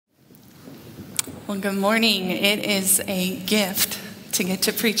Well, good morning. It is a gift to get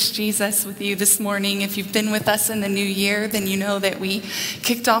to preach Jesus with you this morning. If you've been with us in the new year, then you know that we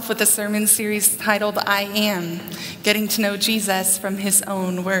kicked off with a sermon series titled I Am, Getting to Know Jesus from His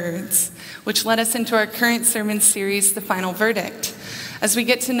Own Words, which led us into our current sermon series, The Final Verdict, as we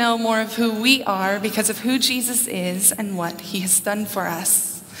get to know more of who we are because of who Jesus is and what He has done for us.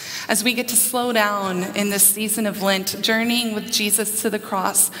 As we get to slow down in this season of Lent, journeying with Jesus to the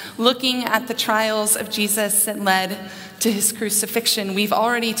cross, looking at the trials of Jesus that led to His crucifixion. We've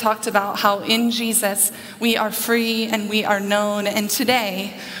already talked about how in Jesus we are free and we are known. And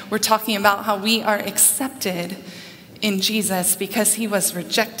today we're talking about how we are accepted in Jesus because He was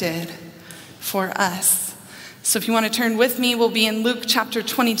rejected for us. So if you want to turn with me, we'll be in Luke chapter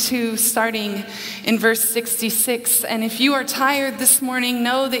 22, starting in verse 66. And if you are tired this morning,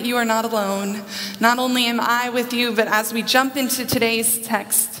 know that you are not alone. Not only am I with you, but as we jump into today's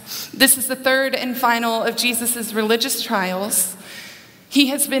text, this is the third and final of Jesus' religious trials. He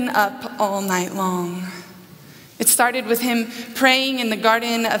has been up all night long. It started with Him praying in the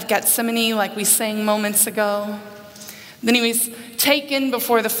Garden of Gethsemane, like we sang moments ago. Then He was taken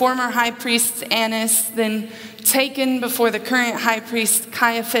before the former high priest Annas, then taken before the current high priest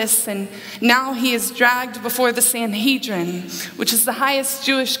Caiaphas, and now He is dragged before the Sanhedrin, which is the highest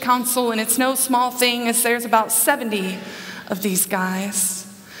Jewish council, and it's no small thing as there's about 70 of these guys.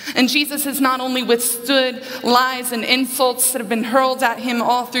 And Jesus has not only withstood lies and insults that have been hurled at Him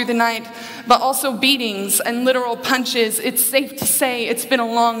all through the night, but also beatings and literal punches. It's safe to say it's been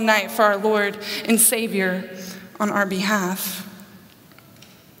a long night for our Lord and Savior on our behalf.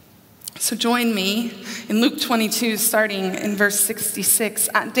 So join me in Luke 22, starting in verse 66.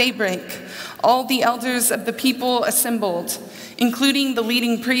 At daybreak, all the elders of the people assembled, including the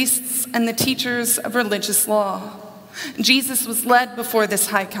leading priests and the teachers of religious law. Jesus was led before this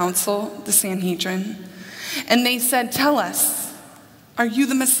high council, the Sanhedrin, and they said, "Tell us, are you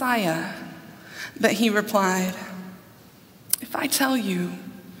the Messiah?" But He replied, "If I tell you,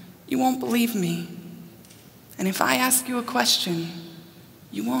 you won't believe me. And if I ask you a question,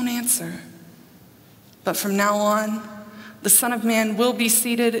 you won't answer. But from now on, the Son of Man will be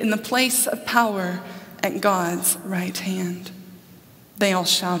seated in the place of power at God's right hand." They all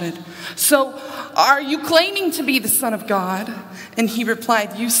shouted, "So are you claiming to be the Son of God?" And He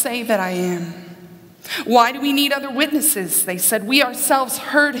replied, "You say that I am." "Why do we need other witnesses?" They said. "We ourselves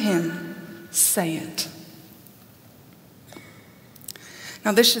heard Him say it."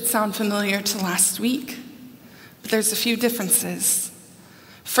 Now this should sound familiar to last week, but there's a few differences.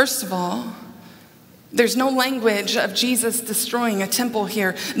 First of all, there's no language of Jesus destroying a temple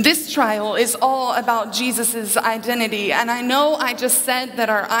here. This trial is all about Jesus' identity. And I know I just said that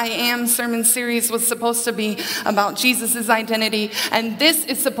our I Am sermon series was supposed to be about Jesus' identity, and this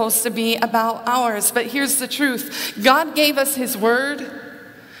is supposed to be about ours. But here's the truth. God gave us His word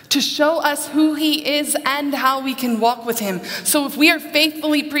to show us who He is and how we can walk with Him. So if we are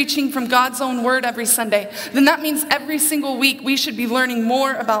faithfully preaching from God's own word every Sunday, then that means every single week we should be learning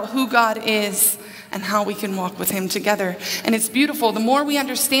more about who God is and how we can walk with Him together. And it's beautiful. The more we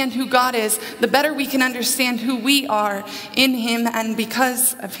understand who God is, the better we can understand who we are in Him and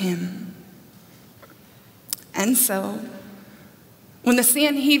because of Him. And so, when the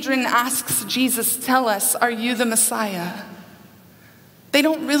Sanhedrin asks Jesus, "Tell us, are you the Messiah?" they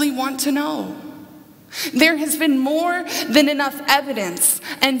don't really want to know. There has been more than enough evidence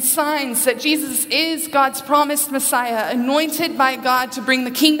and signs that Jesus is God's promised Messiah, anointed by God to bring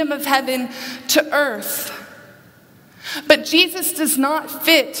the kingdom of heaven to earth. But Jesus does not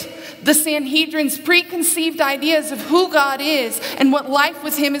fit the Sanhedrin's preconceived ideas of who God is and what life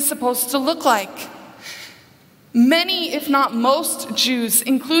with Him is supposed to look like. Many, if not most Jews,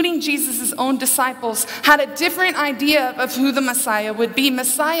 including Jesus' own disciples, had a different idea of who the Messiah would be.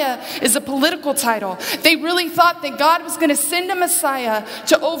 Messiah is a political title. They really thought that God was going to send a Messiah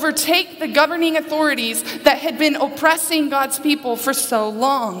to overtake the governing authorities that had been oppressing God's people for so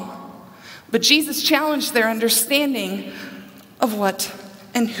long. But Jesus challenged their understanding of what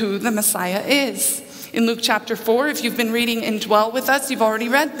and who the Messiah is. In Luke chapter 4, if you've been reading and dwell with us, you've already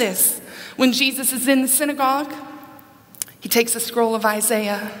read this. When Jesus is in the synagogue, He takes a scroll of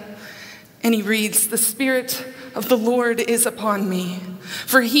Isaiah and He reads, "The Spirit of the Lord is upon me,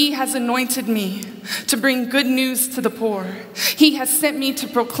 for He has anointed me to bring good news to the poor. He has sent me to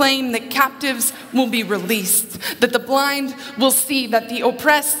proclaim that captives will be released, that the blind will see, that the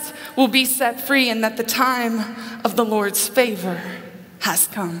oppressed will be set free, and that the time of the Lord's favor has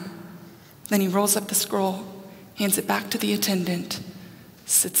come." Then He rolls up the scroll, hands it back to the attendant,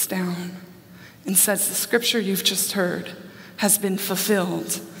 sits down, and says, "The scripture you've just heard has been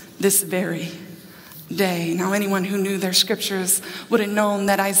fulfilled this very day. Now, anyone who knew their scriptures would have known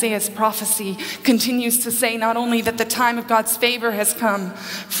that Isaiah's prophecy continues to say not only that the time of God's favor has come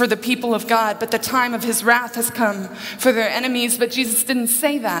for the people of God, but the time of his wrath has come for their enemies. But Jesus didn't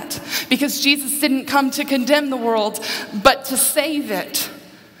say that, because Jesus didn't come to condemn the world, but to save it.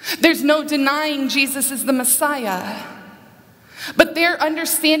 There's no denying Jesus is the Messiah. But their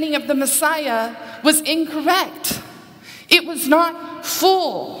understanding of the Messiah was incorrect. It was not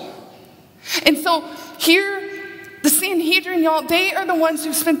full. And so here, the Sanhedrin, y'all, they are the ones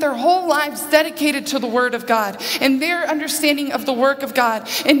who spent their whole lives dedicated to the Word of God and their understanding of the work of God.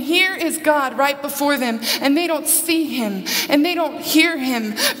 And here is God right before them, and they don't see him and they don't hear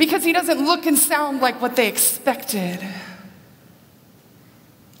him because he doesn't look and sound like what they expected.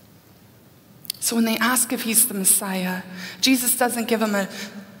 So when they ask if he's the Messiah, Jesus doesn't give them a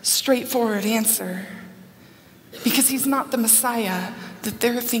straightforward answer, because he's not the Messiah that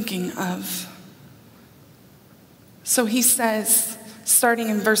they're thinking of. So he says, starting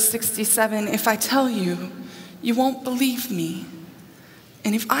in verse 67, if I tell you, you won't believe me.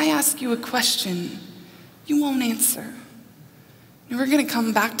 And if I ask you a question, you won't answer. And we're going to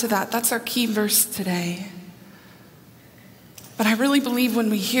come back to that. That's our key verse today. But I really believe when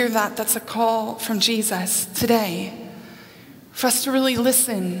we hear that, that's a call from Jesus today for us to really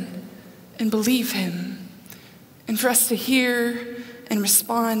listen and believe him, and for us to hear and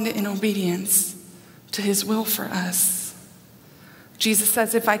respond in obedience to his will for us. Jesus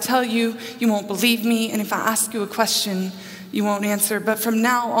says, if I tell you, you won't believe me, and if I ask you a question, you won't answer. But from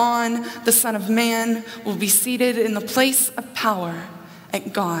now on, the Son of Man will be seated in the place of power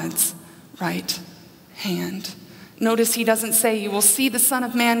at God's right hand. Notice he doesn't say you will see the Son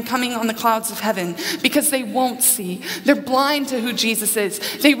of Man coming on the clouds of heaven, because they won't see. They're blind to who Jesus is.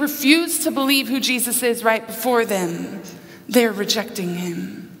 They refuse to believe who Jesus is right before them. They're rejecting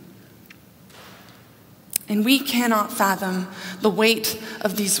him. And we cannot fathom the weight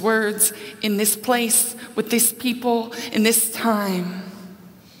of these words in this place, with this people, in this time.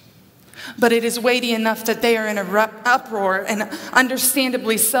 But it is weighty enough that they are in an uproar, and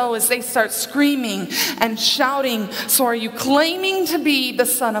understandably so, as they start screaming and shouting, so are you claiming to be the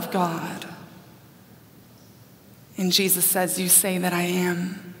Son of God? And Jesus says, you say that I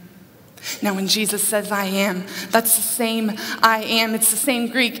am. Now, when Jesus says I am, that's the same I am. It's the same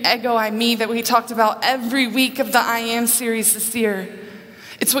Greek ego eimi that we talked about every week of the I am series this year.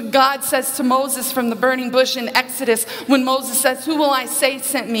 It's what God says to Moses from the burning bush in Exodus, when Moses says, who will I say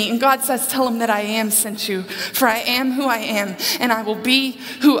sent me? And God says, tell him that I am sent you. For I am who I am, and I will be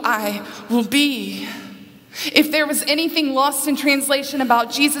who I will be. If there was anything lost in translation about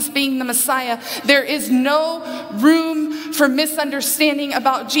Jesus being the Messiah, there is no room for misunderstanding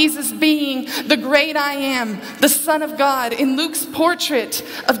about Jesus being the great I am, the Son of God. In Luke's portrait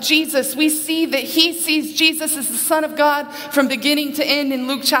of Jesus, we see that he sees Jesus as the Son of God from beginning to end in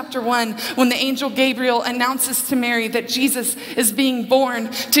Luke chapter 1, when the angel Gabriel announces to Mary that Jesus is being born,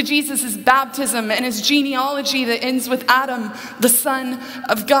 to Jesus' baptism and his genealogy that ends with Adam, the Son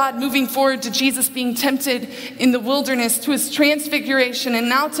of God, moving forward to Jesus being tempted in the wilderness, to his transfiguration, and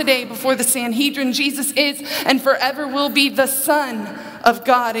now today before the Sanhedrin, Jesus is and forever will be the Son of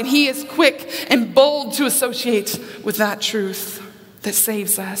God, and he is quick and bold to associate with that truth that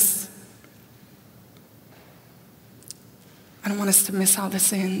saves us. I don't want us to miss how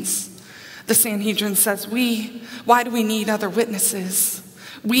this ends. The Sanhedrin says, why do we need other witnesses?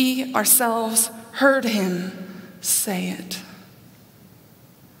 We ourselves heard him say it.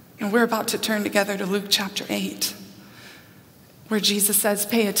 And we're about to turn together to Luke chapter 8, where Jesus says,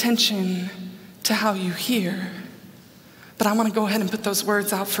 pay attention to how you hear. But I want to go ahead and put those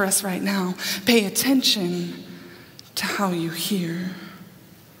words out for us right now. Pay attention to how you hear.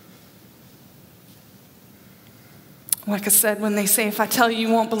 Like I said, when they say, if I tell you,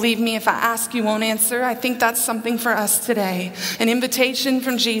 you won't believe me. If I ask, you won't answer. I think that's something for us today. An invitation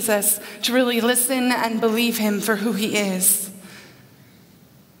from Jesus to really listen and believe him for who he is,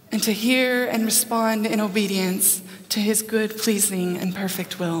 and to hear and respond in obedience to his good, pleasing, and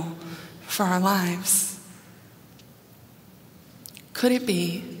perfect will for our lives. Could it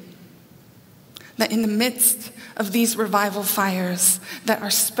be that in the midst of these revival fires that are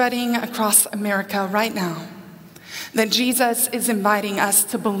spreading across America right now, that Jesus is inviting us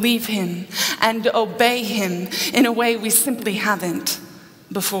to believe him and obey him in a way we simply haven't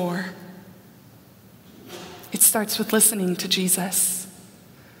before? It starts with listening to Jesus.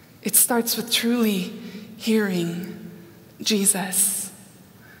 It starts with truly hearing Jesus.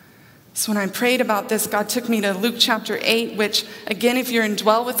 So when I prayed about this, God took me to Luke chapter 8, which, again, if you're in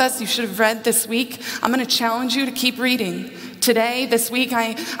Dwell with us, you should have read this week. I'm going to challenge you to keep reading. Today, this week,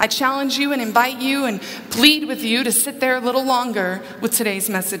 I challenge you and invite you and plead with you to sit there a little longer with today's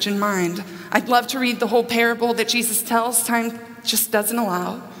message in mind. I'd love to read the whole parable that Jesus tells. Time just doesn't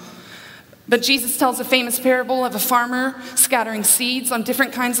allow. But Jesus tells a famous parable of a farmer scattering seeds on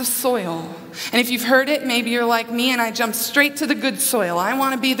different kinds of soil. And if you've heard it, maybe you're like me and I jump straight to the good soil. I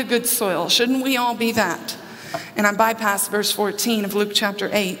want to be the good soil. Shouldn't we all be that? And I bypass verse 14 of Luke chapter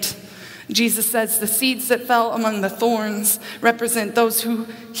 8. Jesus says the seeds that fell among the thorns represent those who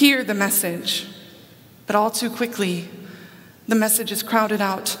hear the message. But all too quickly, the message is crowded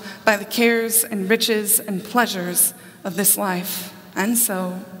out by the cares and riches and pleasures of this life. And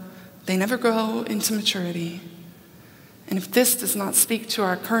so they never grow into maturity. And if this does not speak to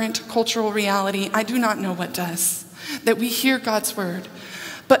our current cultural reality, I do not know what does. That we hear God's word,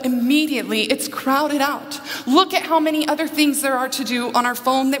 but immediately it's crowded out. Look at how many other things there are to do on our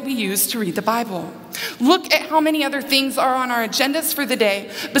phone that we use to read the Bible. Look at how many other things are on our agendas for the day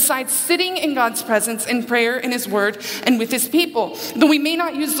besides sitting in God's presence in prayer in his word and with his people. Though we may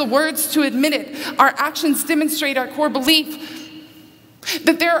not use the words to admit it, our actions demonstrate our core belief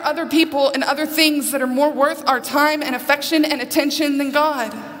that there are other people and other things that are more worth our time and affection and attention than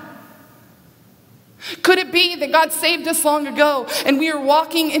God. Could it be that God saved us long ago and we are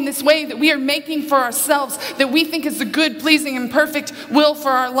walking in this way that we are making for ourselves, that we think is the good, pleasing, and perfect will for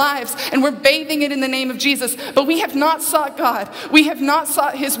our lives, and we're bathing it in the name of Jesus, but we have not sought God, we have not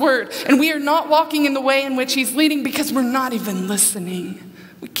sought his word, and we are not walking in the way in which he's leading because we're not even listening.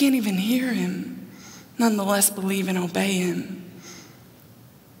 We can't even hear him, nonetheless believe and obey him.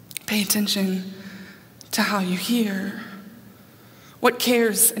 Pay attention to how you hear. What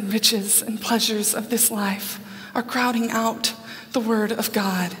cares and riches and pleasures of this life are crowding out the word of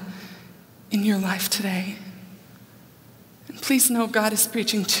God in your life today? And please know God is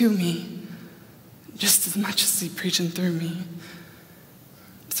preaching to me just as much as he's preaching through me.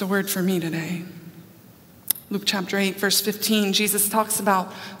 It's a word for me today. Luke chapter 8, verse 15, Jesus talks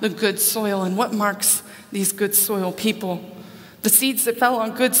about the good soil and what marks these good soil people. The seeds that fell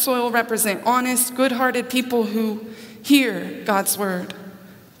on good soil represent honest, good-hearted people who hear God's word,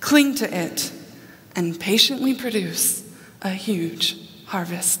 cling to it, and patiently produce a huge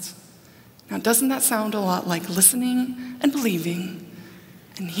harvest. Now, doesn't that sound a lot like listening and believing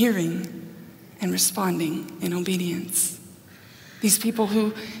and hearing and responding in obedience? These people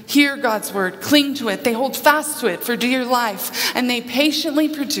who hear God's word, cling to it, they hold fast to it for dear life, and they patiently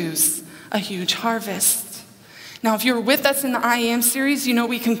produce a huge harvest. Now, if you were with us in the I Am series, you know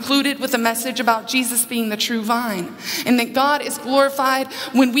we concluded with a message about Jesus being the true vine, and that God is glorified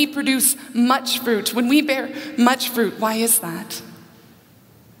when we produce much fruit, when we bear much fruit. Why is that?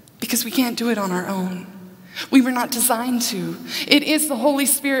 Because we can't do it on our own. We were not designed to. It is the Holy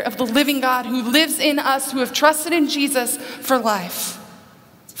Spirit of the living God who lives in us, who have trusted in Jesus for life,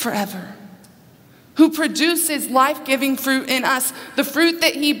 forever, who produces life-giving fruit in us. The fruit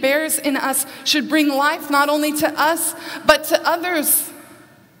that he bears in us should bring life not only to us, but to others.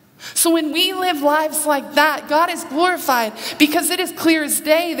 So when we live lives like that, God is glorified because it is clear as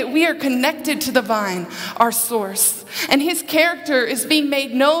day that we are connected to the vine, our source. And his character is being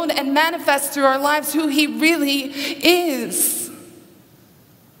made known and manifest through our lives, who he really is.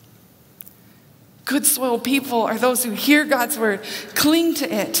 Good soil people are those who hear God's word, cling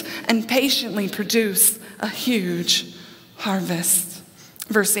to it, and patiently produce a huge harvest.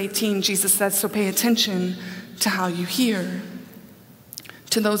 Verse 18, Jesus says, so pay attention to how you hear.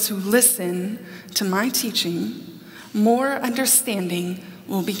 To those who listen to my teaching, more understanding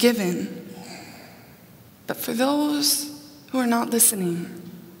will be given. But for those who are not listening,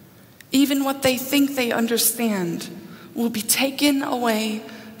 even what they think they understand will be taken away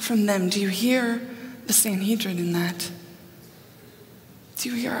from them. Do you hear the Sanhedrin in that? Do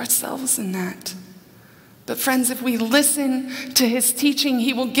you hear ourselves in that? But friends, if we listen to his teaching,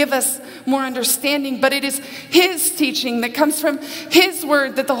 he will give us more understanding. But it is his teaching that comes from his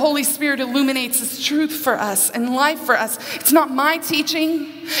word that the Holy Spirit illuminates as truth for us and life for us. It's not my teaching.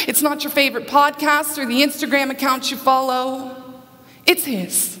 It's not your favorite podcast or the Instagram account you follow. It's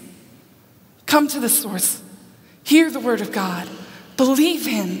his. Come to the source. Hear the word of God. Believe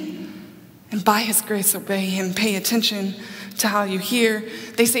him. And by his grace, obey him. Pay attention to how you hear.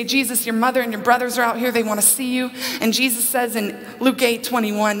 They say, Jesus, your mother and your brothers are out here. They want to see you. And Jesus says in Luke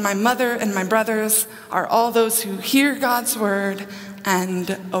 8:21, my mother and my brothers are all those who hear God's word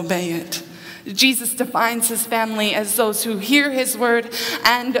and obey it. Jesus defines his family as those who hear his word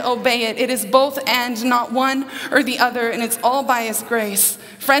and obey it. It is both and, not one or the other, and it's all by his grace.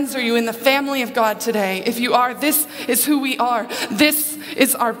 Friends, are you in the family of God today? If you are, this is who we are. This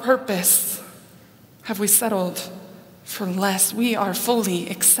is our purpose. Have we settled for less. We are fully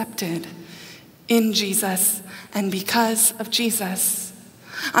accepted in Jesus and because of Jesus.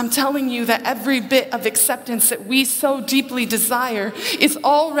 I'm telling you that every bit of acceptance that we so deeply desire is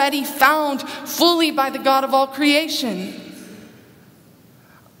already found fully by the God of all creation.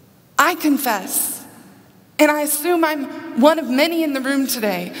 I confess, and I assume I'm one of many in the room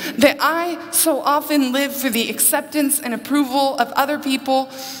today, that I so often live for the acceptance and approval of other people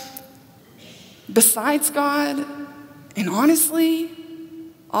besides God, and honestly,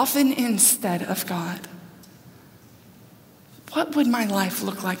 often instead of God. What would my life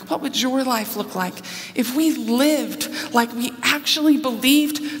look like? What would your life look like if we lived like we actually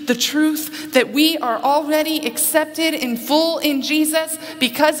believed the truth that we are already accepted in full in Jesus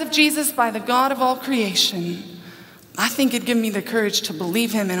because of Jesus by the God of all creation? I think it'd give me the courage to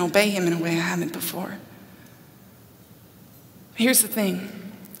believe him and obey him in a way I haven't before. Here's the thing.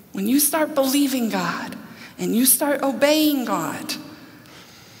 When you start believing God and you start obeying God,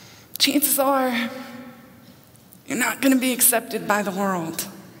 chances are you're not going to be accepted by the world.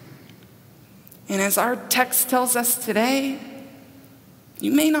 And as our text tells us today,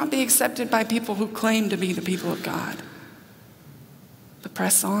 you may not be accepted by people who claim to be the people of God. But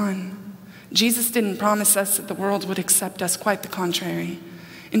press on. Jesus didn't promise us that the world would accept us, quite the contrary.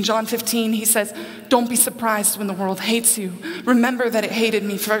 In John 15, he says, "Don't be surprised when the world hates you. Remember that it hated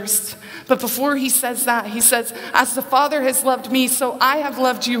me first." But before he says that, he says, "As the Father has loved me, so I have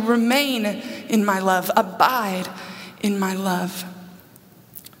loved you. Remain in my love. Abide in my love."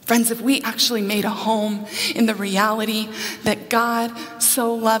 Friends, if we actually made a home in the reality that God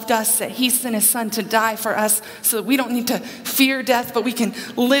so loved us that he sent his son to die for us so that we don't need to fear death, but we can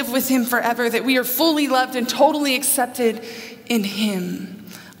live with him forever, that we are fully loved and totally accepted in him,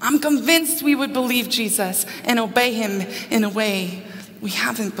 I'm convinced we would believe Jesus and obey him in a way we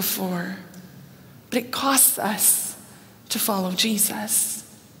haven't before. But it costs us to follow Jesus.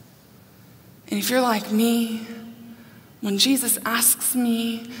 And if you're like me, when Jesus asks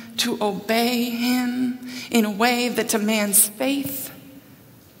me to obey him in a way that demands faith,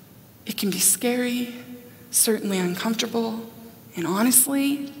 it can be scary, certainly uncomfortable, and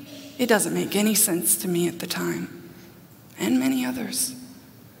honestly, it doesn't make any sense to me at the time, and many others.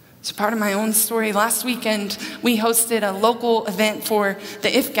 So part of my own story, last weekend, we hosted a local event for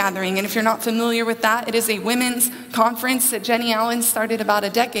the If Gathering. And if you're not familiar with that, it is a women's conference that Jenny Allen started about a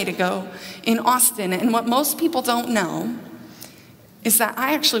decade ago in Austin. And what most people don't know is that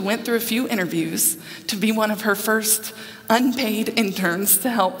I actually went through a few interviews to be one of her first unpaid interns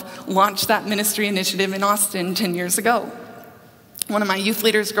to help launch that ministry initiative in Austin 10 years ago. One of my youth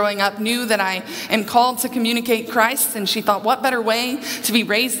leaders growing up knew that I am called to communicate Christ, and she thought, what better way to be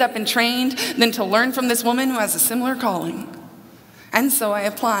raised up and trained than to learn from this woman who has a similar calling? And so I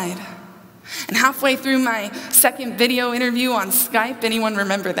applied. And halfway through my second video interview on Skype, anyone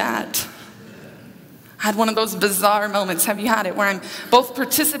remember that? I had one of those bizarre moments, have you had it, where I'm both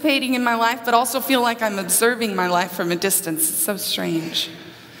participating in my life, but also feel like I'm observing my life from a distance. It's so strange.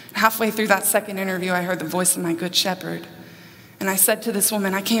 Halfway through that second interview, I heard the voice of my good shepherd. And I said to this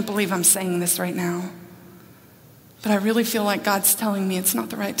woman, I can't believe I'm saying this right now, but I really feel like God's telling me it's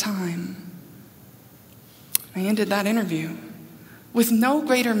not the right time. I ended that interview with no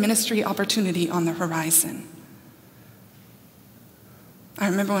greater ministry opportunity on the horizon. I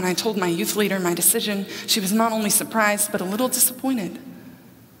remember when I told my youth leader my decision, she was not only surprised, but a little disappointed.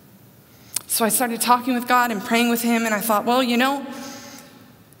 So I started talking with God and praying with him, and I thought, well, you know,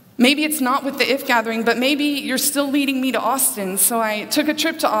 maybe it's not with the If Gathering, but maybe you're still leading me to Austin. So I took a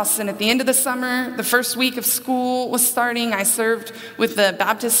trip to Austin at the end of the summer. The first week of school was starting. I served with the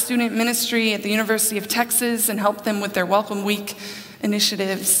Baptist student ministry at the University of Texas and helped them with their Welcome Week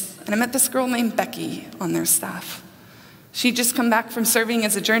initiatives. And I met this girl named Becky on their staff. She'd just come back from serving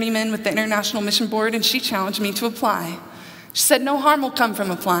as a journeyman with the International Mission Board, and she challenged me to apply. She said no harm will come from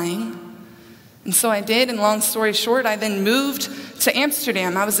applying. And so I did, and long story short, I then moved to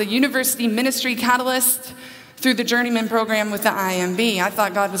Amsterdam. I was a university ministry catalyst through the journeyman program with the IMB. I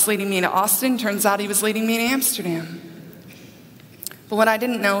thought God was leading me to Austin. Turns out he was leading me to Amsterdam. But what I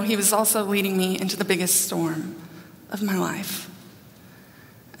didn't know, he was also leading me into the biggest storm of my life.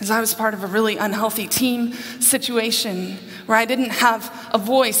 As I was part of a really unhealthy team situation where I didn't have a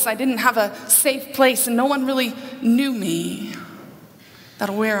voice, I didn't have a safe place, and no one really knew me.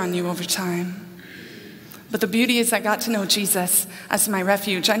 That'll wear on you over time. But the beauty is I got to know Jesus as my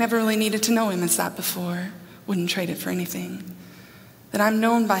refuge. I never really needed to know him as that before. Wouldn't trade it for anything. That I'm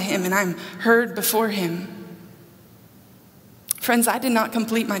known by him and I'm heard before him. Friends, I did not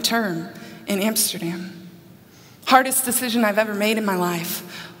complete my term in Amsterdam. Hardest decision I've ever made in my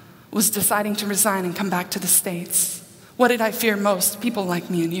life was deciding to resign and come back to the States. What did I fear most? People like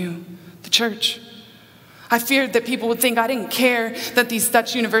me and you, the church. I feared that people would think I didn't care that these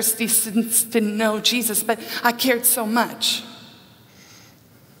Dutch university students didn't know Jesus, but I cared so much.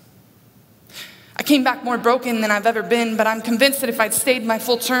 I came back more broken than I've ever been, but I'm convinced that if I'd stayed my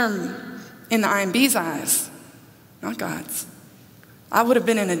full term in the IMB's eyes, not God's, I would have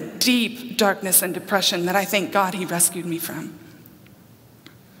been in a deep darkness and depression that I thank God he rescued me from.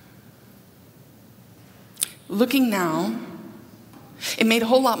 Looking now, it made a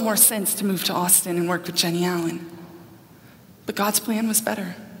whole lot more sense to move to Austin and work with Jenny Allen. But God's plan was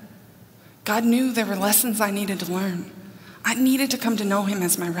better. God knew there were lessons I needed to learn. I needed to come to know him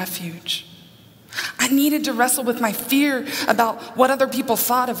as my refuge. I needed to wrestle with my fear about what other people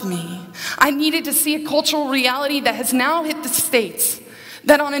thought of me. I needed to see a cultural reality that has now hit the States,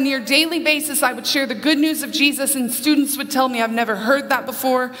 that on a near daily basis I would share the good news of Jesus and students would tell me, I've never heard that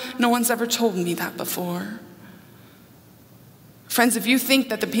before. No one's ever told me that before. Friends, if you think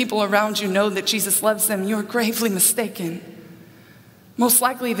that the people around you know that Jesus loves them, you are gravely mistaken. Most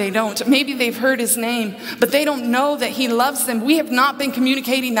likely they don't. Maybe they've heard his name, but they don't know that he loves them. We have not been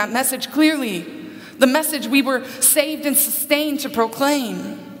communicating that message clearly. The message we were saved and sustained to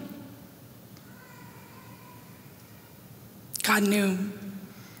proclaim. God knew.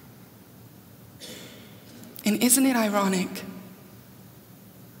 And isn't it ironic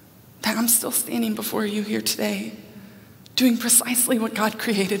that I'm still standing before you here today, doing precisely what God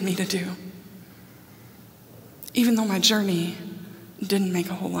created me to do, even though my journey didn't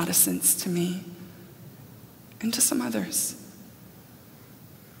make a whole lot of sense to me and to some others.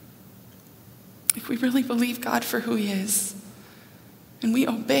 If we really believe God for who he is, and we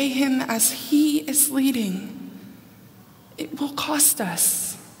obey him as he is leading, it will cost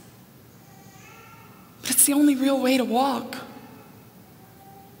us. But it's the only real way to walk.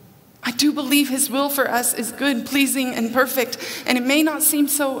 I do believe his will for us is good, pleasing, and perfect, and it may not seem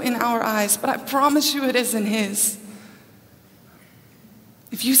so in our eyes, but I promise you it is in his.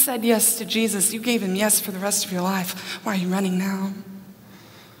 If you said yes to Jesus, you gave him yes for the rest of your life. Why are you running now?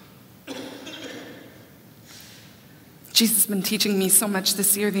 Jesus has been teaching me so much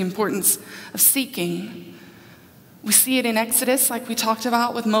this year the importance of seeking. We see it in Exodus, like we talked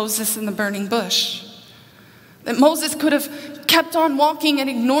about with Moses in the burning bush. That Moses could have kept on walking and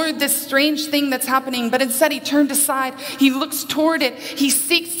ignored this strange thing that's happening, but instead he turned aside, he looks toward it, he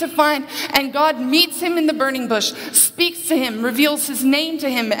seeks to find, and God meets him in the burning bush, speaks to him, reveals his name to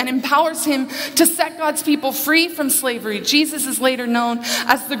him, and empowers him to set God's people free from slavery. Jesus is later known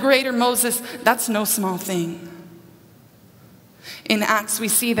as the greater Moses. That's no small thing. In Acts, we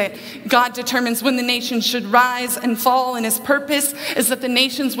see that God determines when the nations should rise and fall, and his purpose is that the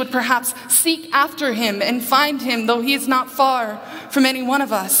nations would perhaps seek after him and find him, though he is not far from any one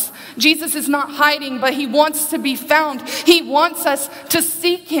of us. Jesus is not hiding, but he wants to be found. He wants us to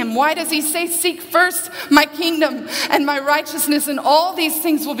seek him. Why does he say, seek first my kingdom and my righteousness, and all these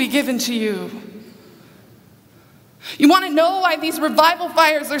things will be given to you? You want to know why these revival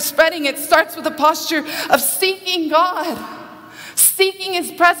fires are spreading? It starts with a posture of seeking God. Seeking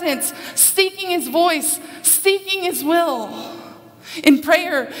his presence, seeking his voice, seeking his will. In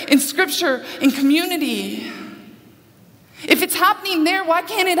prayer, in scripture, in community. If it's happening there, why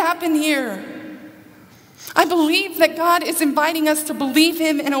can't it happen here? I believe that God is inviting us to believe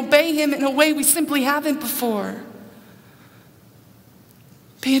him and obey him in a way we simply haven't before.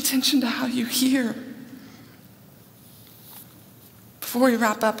 Pay attention to how you hear. Before we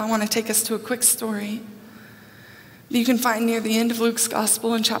wrap up, I want to take us to a quick story that you can find near the end of Luke's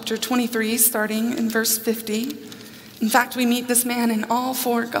gospel in chapter 23, starting in verse 50. In fact, we meet this man in all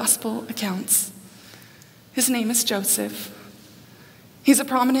 4 gospel accounts. His name is Joseph. He's a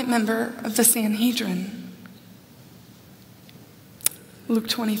prominent member of the Sanhedrin. Luke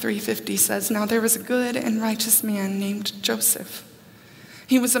 23:50 says, now there was a good and righteous man named Joseph.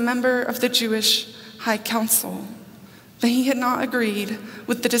 He was a member of the Jewish high council, but he had not agreed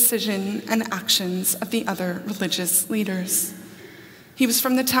with the decision and actions of the other religious leaders. He was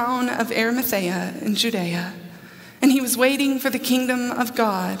from the town of Arimathea in Judea, and he was waiting for the kingdom of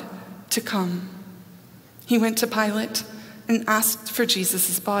God to come. He went to Pilate and asked for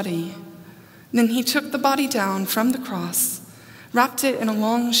Jesus' body. Then he took the body down from the cross, wrapped it in a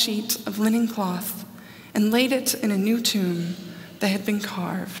long sheet of linen cloth, and laid it in a new tomb that had been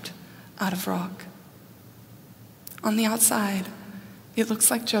carved out of rock. On the outside, it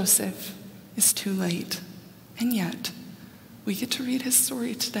looks like Joseph is too late, and yet we get to read his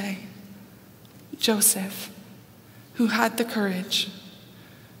story today. Joseph, who had the courage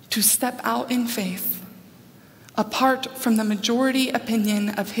to step out in faith, apart from the majority opinion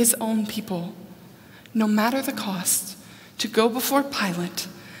of his own people, no matter the cost, to go before Pilate,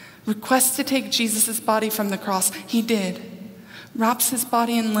 requests to take Jesus' body from the cross. He did. Wraps his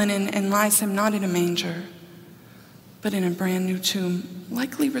body in linen and lies him not in a manger, but in a brand new tomb,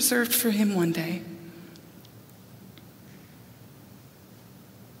 likely reserved for him one day.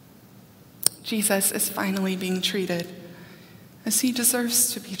 Jesus is finally being treated as he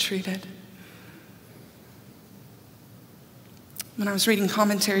deserves to be treated. When I was reading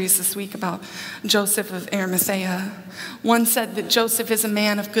commentaries this week about Joseph of Arimathea, one said that Joseph is a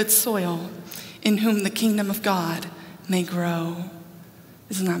man of good soil in whom the kingdom of God may grow.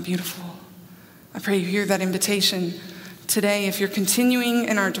 Isn't that beautiful? I pray you hear that invitation today. If you're continuing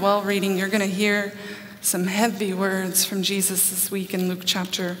in our dwell reading, you're going to hear some heavy words from Jesus this week in Luke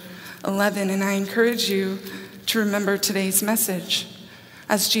chapter 11, and I encourage you to remember today's message.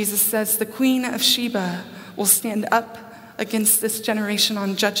 As Jesus says, the Queen of Sheba will stand up against this generation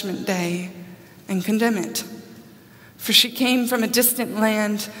on Judgment Day and condemn it. For she came from a distant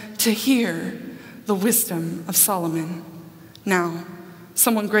land to hear the wisdom of Solomon. Now,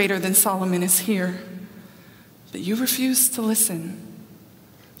 someone greater than Solomon is here, but you refuse to listen.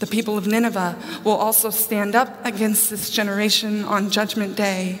 The people of Nineveh will also stand up against this generation on Judgment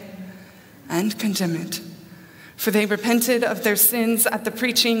Day and condemn it. For they repented of their sins at the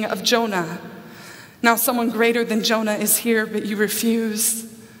preaching of Jonah. Now someone greater than Jonah is here, but you refuse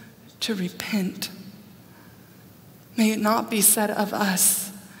to repent. May it not be said of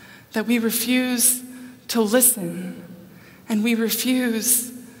us that we refuse to listen and we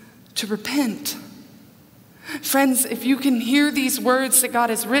refuse to repent. Friends, if you can hear these words that God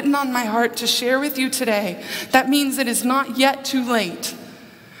has written on my heart to share with you today, that means it is not yet too late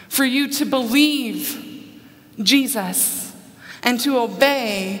for you to believe Jesus and to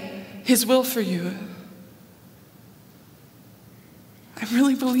obey his will for you. I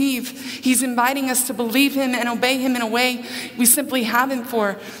really believe he's inviting us to believe him and obey him in a way we simply haven't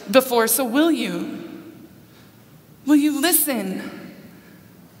before. So will you? Will you listen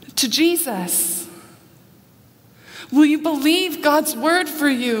to Jesus? Will you believe God's word for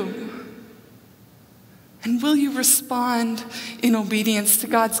you? And will you respond in obedience to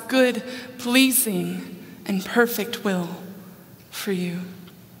God's good, pleasing, and perfect will for you?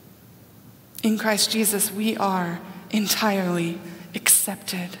 In Christ Jesus, we are entirely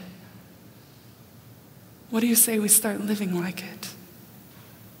accepted. What do you say we start living like it?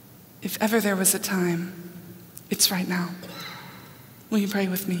 If ever there was a time, it's right now. Will you pray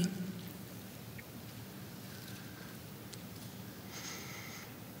with me?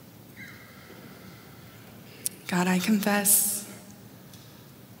 God, I confess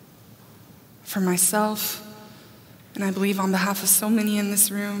for myself, and I believe on behalf of so many in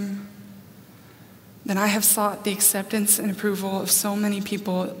this room, that I have sought the acceptance and approval of so many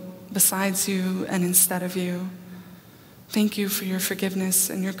people besides you and instead of you. Thank you for your forgiveness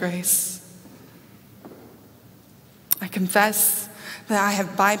and your grace. I confess that I have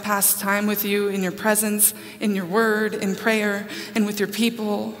bypassed time with you in your presence, in your word, in prayer, and with your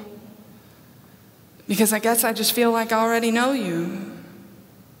people, because I guess I just feel like I already know you.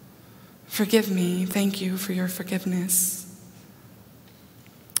 Forgive me. Thank you for your forgiveness.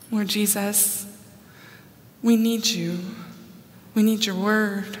 Lord Jesus, we need you. We need your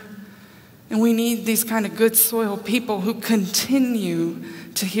word. And we need these kind of good soil people who continue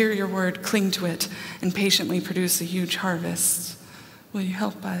to hear your word, cling to it, and patiently produce a huge harvest. Will you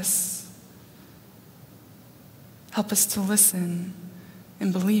help us? Help us to listen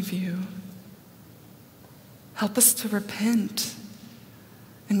and believe you. Help us to repent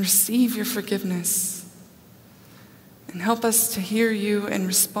and receive your forgiveness. And help us to hear you and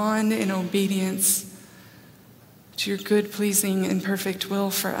respond in obedience to your good, pleasing, and perfect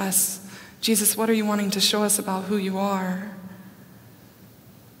will for us. Jesus, what are you wanting to show us about who you are?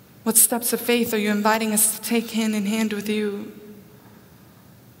 What steps of faith are you inviting us to take hand in hand with you?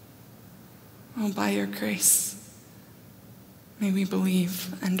 Oh, by your grace, may we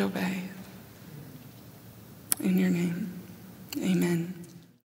believe and obey. In your name, amen.